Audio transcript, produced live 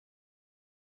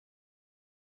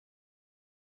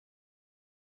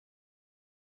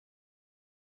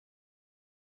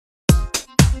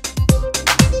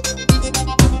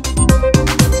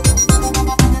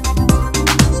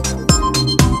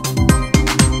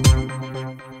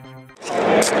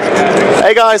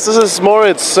Hey guys, this is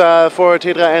Moritz for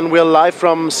Tetra, and we're live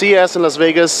from CES in Las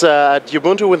Vegas at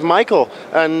Ubuntu with Michael,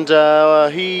 and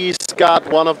he's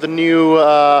got one of the new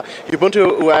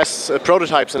Ubuntu OS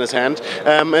prototypes in his hand,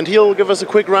 and he'll give us a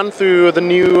quick run through the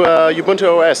new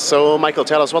Ubuntu OS. So Michael,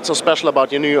 tell us what's so special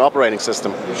about your new operating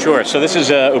system. Sure, so this is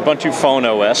Ubuntu Phone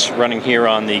OS running here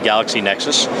on the Galaxy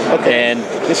Nexus, and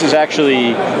this is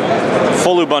actually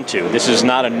full Ubuntu. This is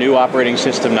not a new operating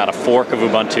system, not a fork of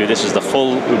Ubuntu. This is the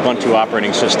full Ubuntu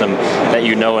operating system that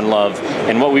you know and love.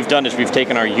 And what we've done is we've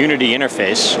taken our Unity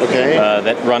interface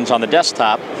that runs on the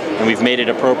desktop, and we've made it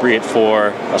appropriate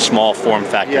for a small form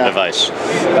factor device.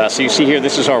 So you see here,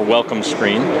 this is our welcome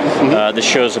screen. This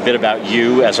shows a bit about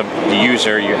you as the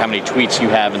user, how many tweets you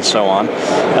have, and so on.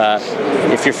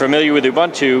 If you're familiar with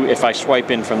Ubuntu, if I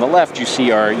swipe in from the left, you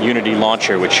see our Unity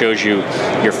launcher, which shows you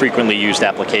your frequently used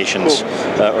applications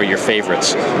or your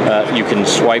favorites. You can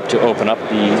swipe to open up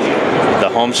the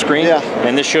home screen,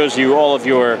 and this shows you all of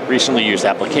your recently used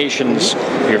applications,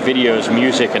 your videos,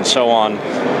 music, and so on.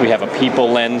 We have a people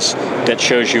lens that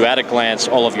shows you at a glance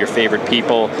all of your favorite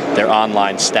people, their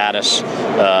online status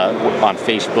on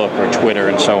Facebook or Twitter,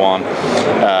 and so on.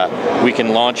 We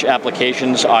can launch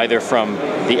applications either from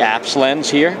the apps lens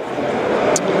here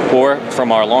or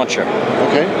from our launcher.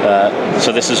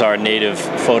 So this is our native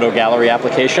photo gallery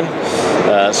application.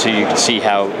 So you can see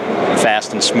how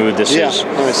fast and smooth this is.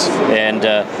 Nice. And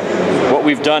what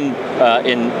we've done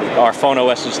in our phone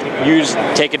OS is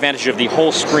take advantage of the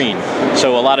whole screen.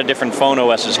 So a lot of different phone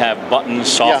OSs have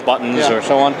buttons, soft buttons, or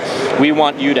so on. We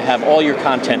want you to have all your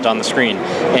content on the screen,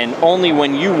 and only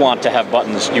when you want to have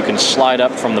buttons, you can slide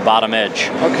up from the bottom edge.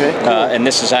 And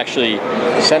this is actually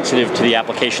sensitive to the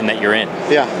application that you're in.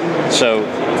 So,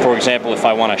 for example, if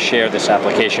I want to share this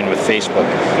application with Facebook,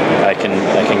 I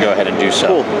can go ahead and do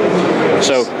so.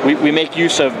 So we make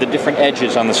use of the different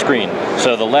edges on the screen.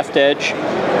 So the left edge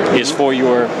is for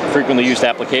your frequently used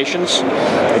applications.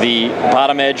 The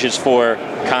bottom edge is for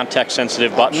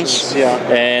context-sensitive buttons.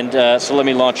 And so let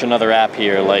me launch another app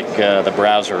here, like the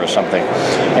browser or something.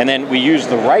 And then we use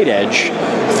the right edge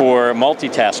for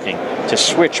multitasking, to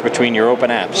switch between your open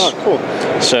apps.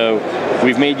 So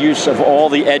we've made use of all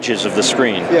the edges of the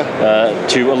screen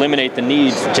to eliminate the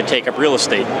need to take up real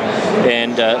estate.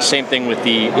 And same thing with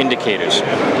the indicators.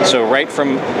 So right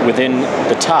from within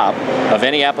the top of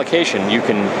any application, you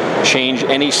can change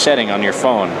any setting on your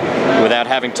phone without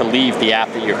having to leave the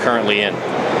app that you're currently in.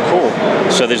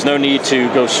 So there's no need to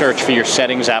go search for your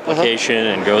settings application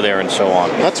and go there and so on.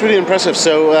 That's really impressive.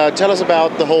 So tell us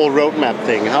about the whole roadmap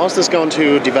thing. How is this going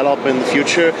to develop in the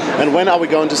future, and when are we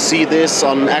going to see this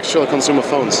on actual consumer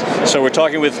phones? So we're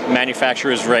talking with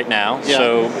manufacturers right now.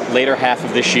 So later half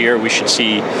of this year we should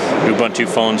see Ubuntu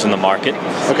phones in the market.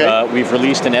 We've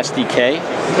released an SDK.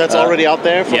 That's already out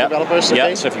there for developers?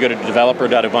 So if you go to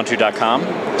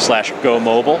developer.ubuntu.com/go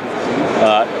mobile,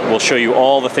 we'll show you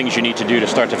all the things you need to do to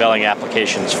start developing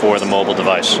applications for the mobile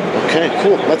device. Okay,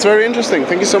 cool. That's very interesting.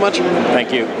 Thank you so much.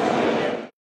 Thank you.